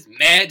Justice,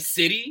 Mad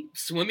City,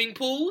 Swimming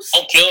Pools.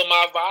 Don't kill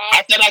my vibe.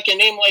 I said I can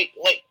name like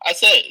I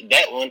said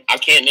that one. I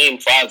can't name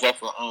 5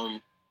 off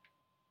of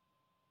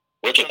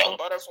what you call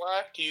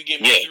Butterfly? Can you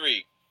give me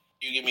 3?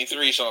 You give me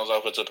 3 songs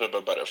off of To Pimp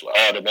a Butterfly.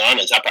 To be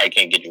honest, I probably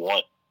can't give you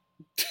 1.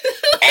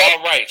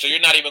 All right, so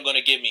you're not even going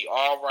to give me.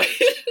 All right.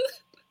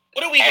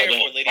 What are we here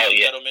for, ladies and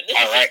gentlemen? This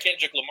is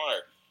Kendrick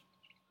Lamar.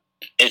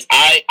 Is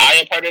I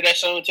a part of that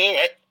song too,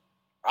 right?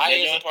 I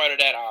is a part of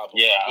that album.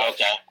 Yeah, yes.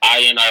 Okay. I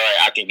ain't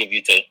alright. I can give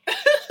you 2.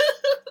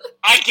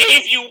 I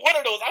gave you one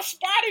of those. I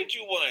spotted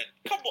you one.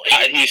 Come on.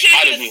 You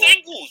gave me the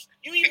singles.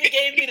 You even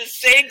gave me the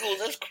singles.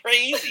 That's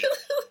crazy.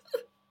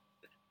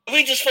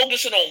 We just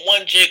focusing on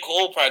one J.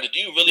 Cole project. Do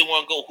you really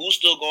want to go? Who's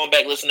still going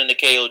back listening to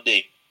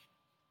KOD?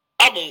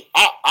 Album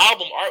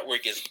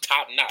artwork is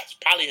top notch.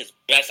 Probably his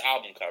best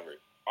album cover.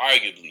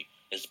 Arguably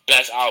his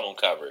best album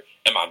cover.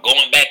 Am I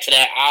going back to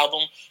that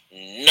album?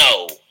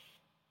 No.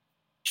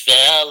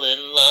 Fell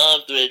in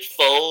love with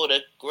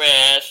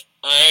photograph.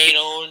 I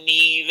don't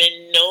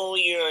even know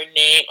your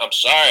name. I'm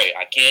sorry.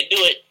 I can't do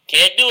it.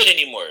 Can't do it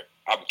anymore.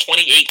 I'm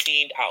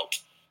 2018 out.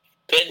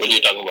 What are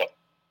you talking about?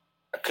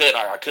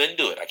 I couldn't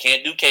do it. I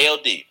can't do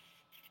KOD.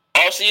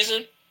 All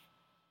season,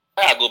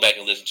 I'll go back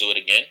and listen to it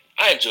again.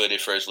 I enjoyed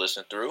it first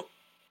listen through.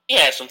 He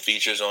had some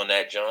features on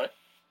that joint.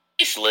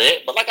 He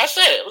slid, but like I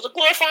said, it was a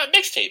glorified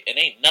mixtape, and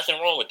ain't nothing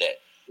wrong with that.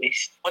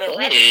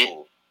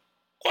 Cool.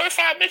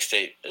 Glorified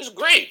mixtape. It's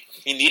great.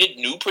 He needed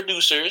new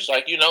producers.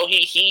 Like, you know,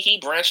 he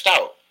branched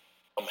out.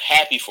 I'm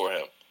happy for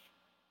him.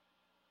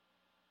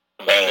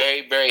 I'm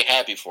very, very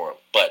happy for him.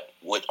 But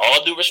with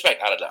all due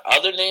respect, out of the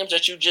other names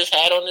that you just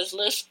had on this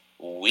list,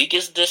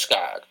 weakest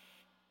discog.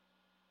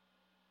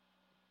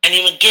 Ain't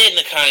even getting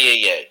to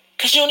Kanye yet.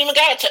 Because you don't even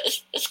got to.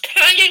 It's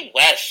Kanye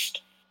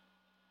West.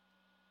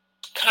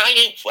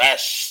 Kanye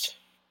West.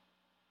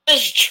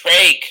 It's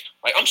Drake.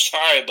 Like, I'm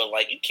sorry, but,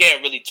 like, you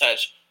can't really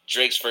touch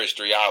Drake's first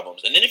 3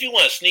 albums. And then if you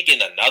want to sneak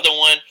in another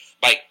one,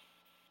 like,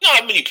 you know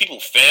how many people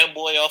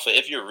fanboy off of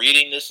If You're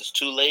Reading This, It's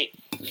Too Late?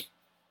 I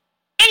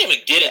didn't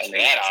even get into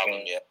that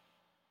album yet.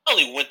 I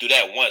only went through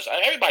that once.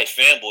 Everybody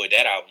fanboyed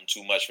that album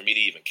too much for me to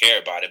even care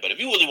about it. But if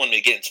you really want me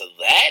to get into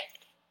that,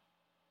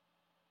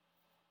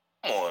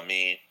 come on,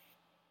 man.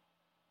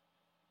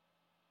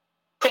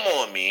 Come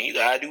on, man. You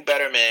gotta do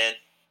better, man.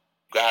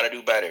 You gotta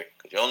do better.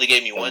 Because you only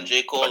gave me one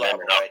J. Cole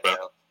album right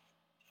now.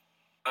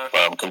 I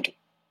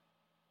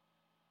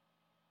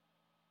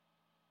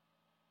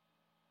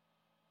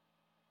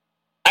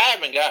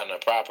haven't gotten a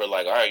proper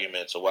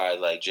argument to why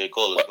J.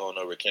 Cole is going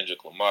over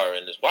Kendrick Lamar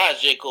in this. Why is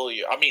J. Cole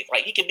he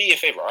can be your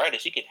favorite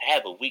artist. He can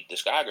have a weak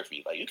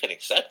discography. You can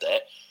accept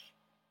that.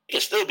 He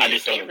can still be your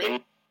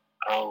favorite.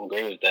 I don't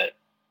agree with that.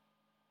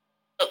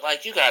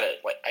 But you gotta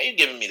are you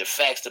giving me the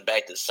facts to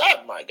back this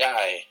up, my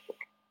guy?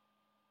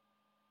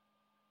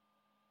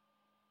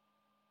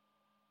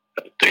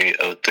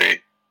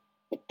 303.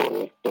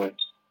 I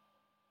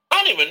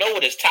don't even know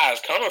where this tie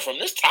is coming from.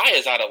 This tie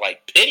is out of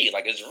pity.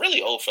 It's really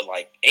 0 for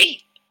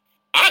 8.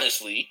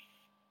 Honestly,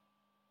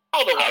 I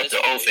don't know why it's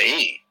 0 for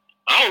 8.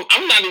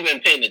 I'm not even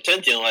paying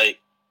attention. I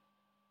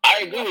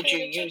agree with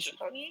you.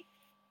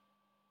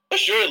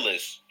 What's your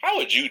list? How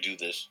would you do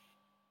this?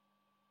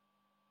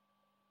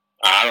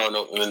 I don't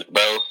know,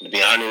 bro. To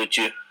be honest with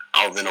you,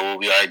 I don't even know what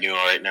we arguing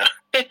right now.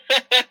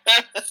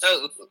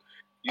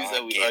 You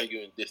said we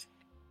arguing this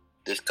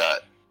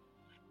card.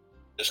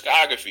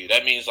 Discography.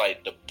 That means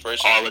like the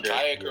person's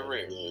entire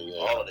career. Yeah,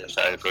 all of this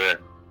entire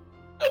career.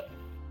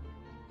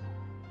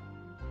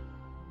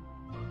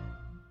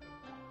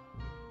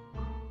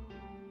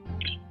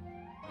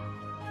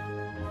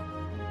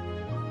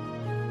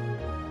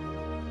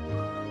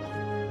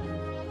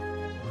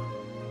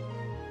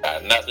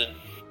 Nothing.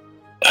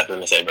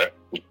 Nothing to say, bro.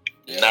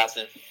 Yeah.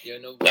 Nothing. Yeah,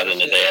 no bullshit. Nothing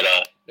to say at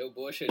all. No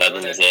bullshit.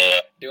 Nothing to say at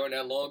all. During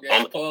that long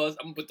ass pause,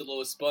 I'm gonna put the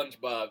little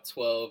SpongeBob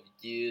 12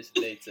 years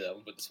later. I'm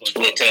gonna put the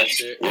SpongeBob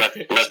later.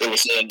 Nothing to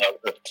say about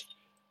it.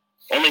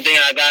 Only thing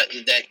I got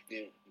is that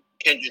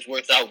Kendrick's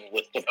worst album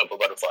was The Purple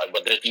Butterfly,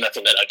 but there's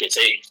nothing that I can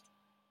say.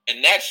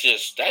 And that's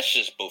just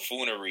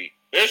buffoonery.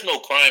 There's no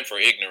crime for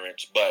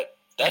ignorance, but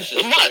that's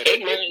just it's not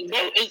ignorant,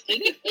 bro.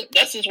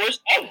 That's his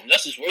worst album.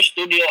 That's his worst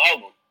studio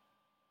album.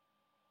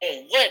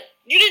 Oh, what?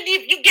 You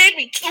gave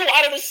me 2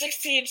 out of the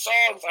 16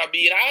 songs. I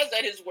mean, how is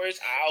that his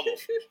worst album?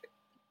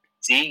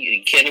 See,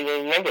 you can't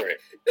even remember it.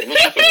 You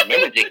can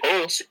remember J.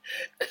 Cole's.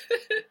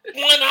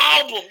 One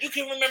album. You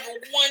can remember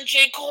one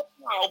J. Cole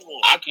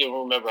album. I can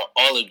remember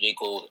all of J.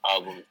 Cole's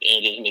albums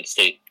and his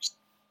mixtapes.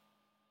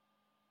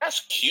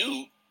 That's cute.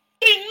 You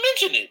didn't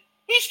mention it.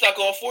 We stuck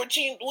on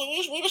 14.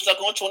 We were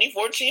stuck on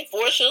 2014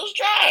 Forest Hills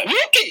Drive. You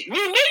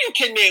know you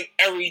can name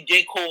every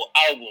J. Cole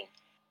album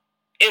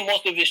in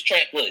most of his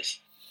track lists.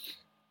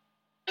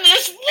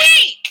 This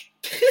week.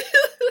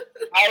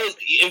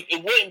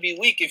 It wouldn't be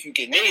weak if you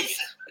could name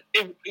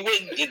it.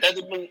 It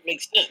doesn't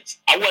make sense.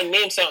 I wouldn't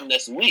name something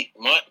that's weak.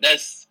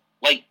 That's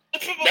like The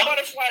Purple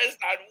Butterfly is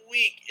not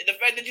weak. And the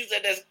fact that you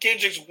said that's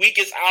Kendrick's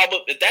weakest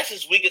album, if that's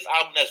his weakest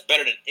album, that's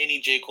better than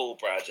any J. Cole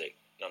project.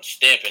 And I'm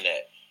stamping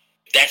that.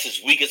 That's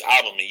his weakest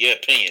album in your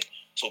opinion.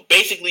 So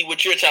basically,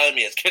 what you're telling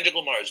me is Kendrick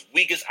Lamar's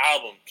weakest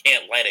album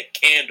can't light a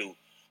candle.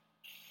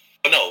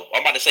 No,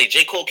 I'm about to say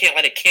J. Cole can't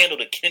light a candle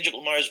to Kendrick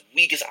Lamar's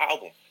weakest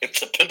album. If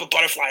To Pimp a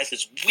Butterfly is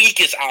his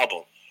weakest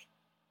album.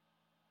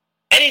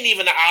 That ain't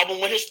even the album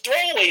with his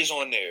throwaways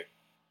on there.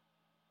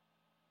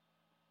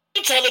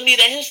 You're telling me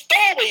that his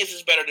throwaways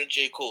is better than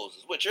J. Cole's,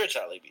 is what you're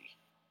telling me.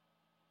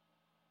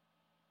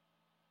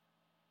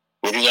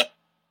 What is that?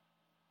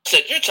 I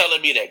said, you're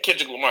telling me that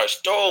Kendrick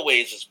Lamar's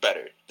throwaways is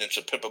better than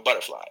To Pimp a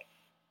Butterfly.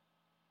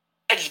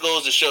 That just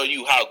goes to show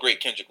you how great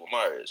Kendrick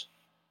Lamar is.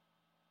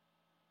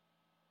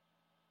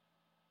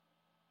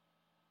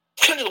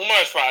 Kendrick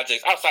Lamar's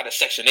projects outside of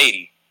Section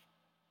 80,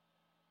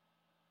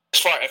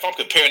 if I'm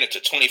comparing it to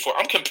 24,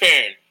 I'm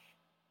comparing,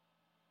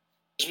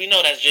 because we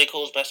know that's J.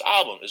 Cole's best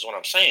album, is what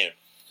I'm saying.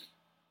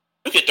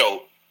 You could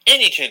throw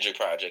any Kendrick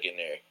project in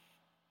there.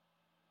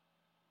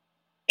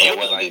 And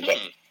you'll be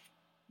like,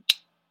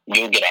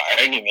 You'll get an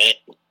argument.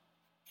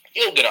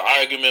 You'll get an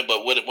argument,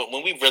 but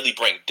when we really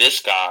bring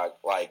discog,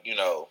 like, you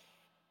know,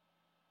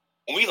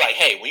 when we like,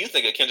 hey, when you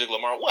think of Kendrick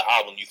Lamar, what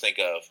album you think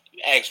of?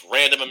 You ask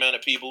random amount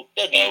of people.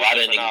 A lot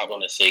of niggas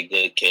gonna say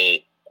Good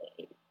Kid.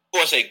 You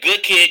gonna say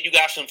Good Kid? You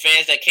got some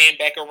fans that came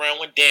back around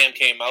when Damn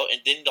came out, and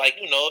then like,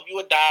 you know, if you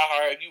a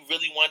diehard, if you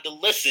really wanted to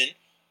listen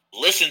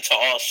to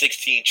all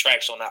 16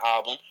 tracks on the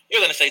album, you're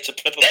gonna say To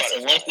Pimp a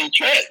Butterfly. That's a lengthy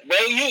track, bro.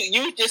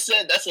 You just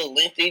said that's a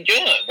lengthy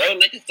joint, bro.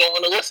 Niggas don't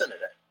want to listen to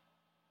that.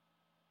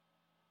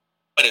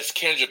 But it's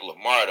Kendrick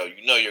Lamar, though.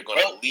 You know you're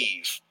gonna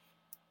leave.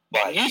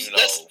 Like,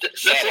 that's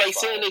like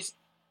saying this.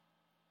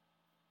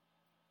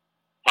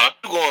 Huh?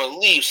 You're gonna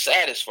leave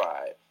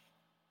satisfied.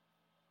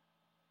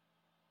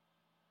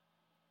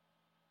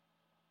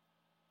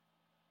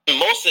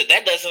 Most of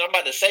that doesn't. I'm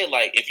about to say,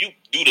 like, if you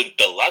do the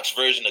deluxe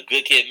version of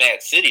Good Kid,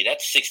 Mad City,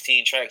 that's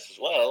 16 tracks as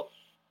well.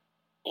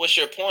 What's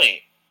your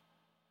point?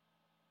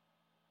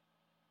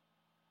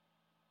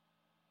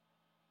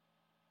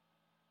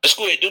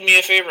 Squid, do me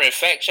a favor and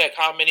fact check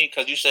how many,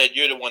 because you said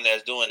you're the one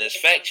that's doing this.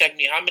 Fact check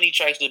me, how many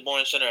tracks did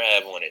Born Sinner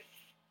have on it?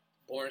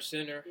 Born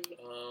Sinner?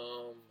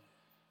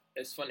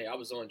 It's funny, I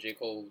was on J.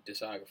 Cole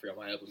discography on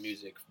my Apple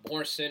Music.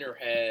 Born Sinner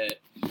had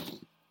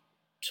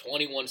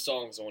 21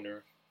 songs on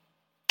there.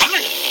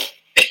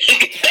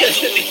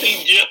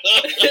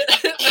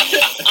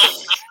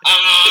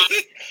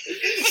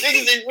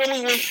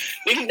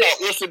 Niggas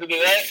got listening to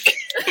that.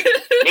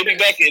 Maybe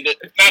back in the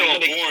not on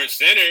Born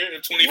Sinner.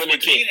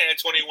 2014 had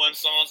 21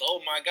 songs.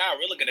 Oh my God,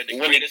 we're looking at the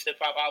greatest hip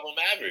hop album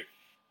ever.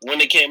 When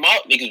it came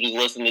out, niggas was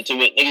listening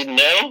to it. Niggas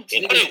now,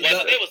 they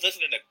was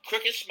listening to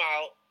Crooked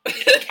Smile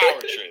and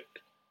Power Trip.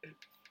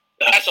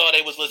 That's all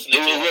they was listening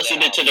to. They was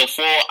listening to the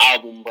full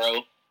album,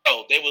 bro.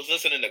 Oh, they was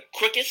listening to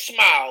Crooked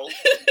Smile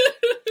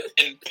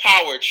and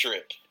Power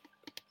Trip.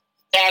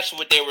 That's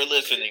what they were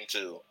listening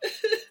to.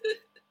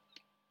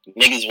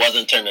 Niggas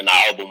wasn't turning the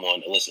album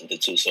on to listen to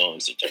 2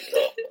 songs to turn it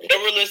off. They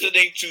were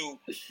listening to...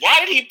 Why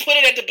did he put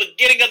it at the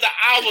beginning of the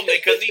album then?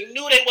 Because he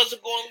knew they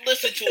wasn't going to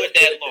listen to it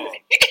that long.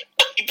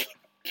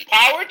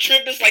 Power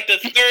Trip is like the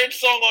 3rd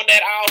song on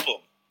that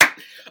album.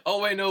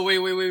 Oh, wait.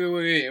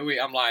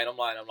 I'm lying.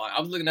 I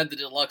was looking at the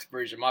deluxe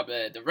version. My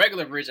bad. The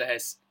regular version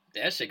has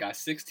That shit got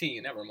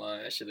 16. Never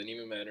mind. That shit didn't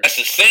even matter. That's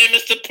the same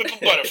as the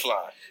Pimp a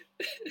Butterfly.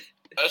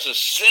 That's the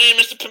same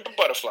as the Pimp a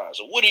Butterfly.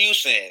 So what are you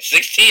saying?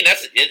 16?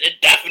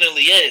 It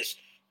definitely is.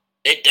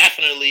 It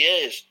definitely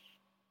is.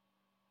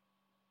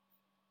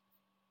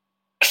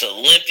 That's a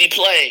lengthy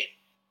play.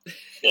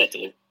 That's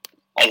a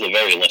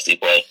very lengthy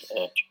play.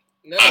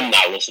 No. I'm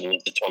not listening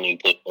to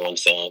 21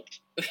 songs.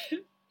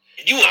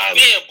 You a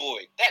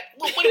fanboy.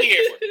 What are we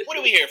here for? What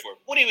are we here for?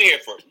 What are we here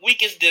for?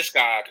 Weakest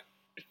discog.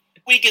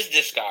 Weakest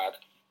discog.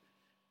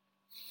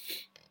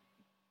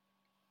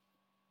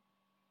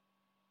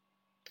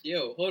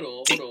 Yo, hold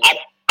on.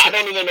 I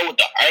don't even know what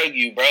to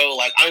argue, bro.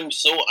 Like, I'm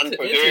so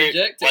unprepared.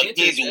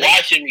 He's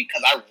watching me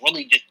because I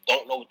really just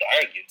don't know what to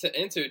argue. To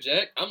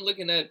interject, I'm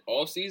looking at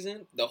Off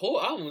Season. The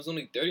whole album was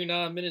only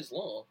 39 minutes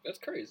long. That's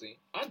crazy.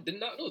 I did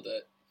not know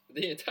that.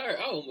 The entire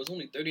album was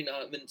only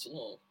 39 minutes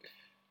long.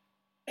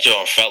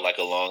 Joe felt like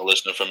a long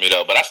listener for me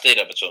though, but I stayed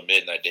up until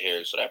midnight to hear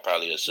it, so that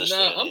probably assisted.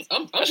 Nah,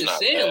 I'm just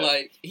saying, bad.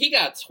 like, he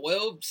got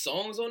 12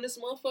 songs on this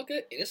motherfucker,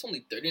 and it's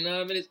only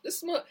 39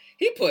 minutes.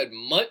 He put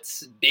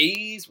months,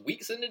 days,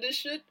 weeks into this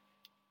shit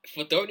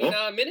for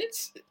 39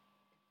 minutes.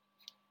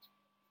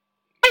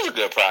 That was a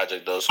good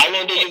project though. How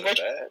long did you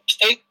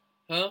take?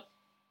 Huh?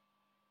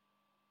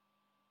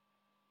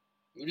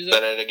 What you say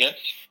that again?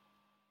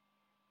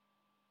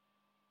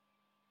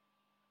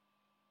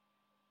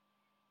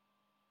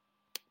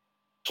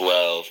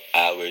 "12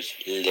 hours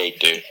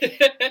later."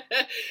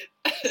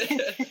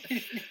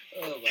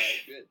 Oh my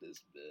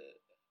goodness, man.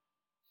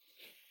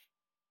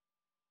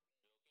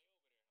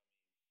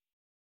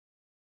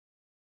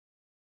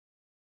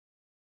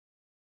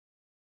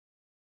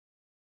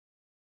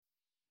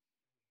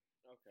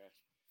 Okay.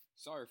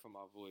 Sorry for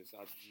my voice.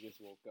 I just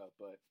woke up,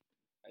 but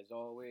as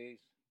always,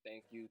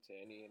 thank you to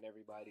any and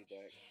everybody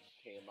that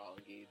came out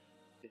and gave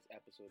this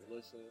episode a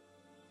listen.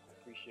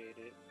 I appreciate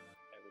it.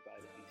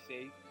 Everybody be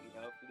safe, be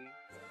healthy.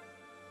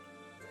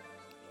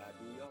 Y'all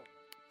do y'all.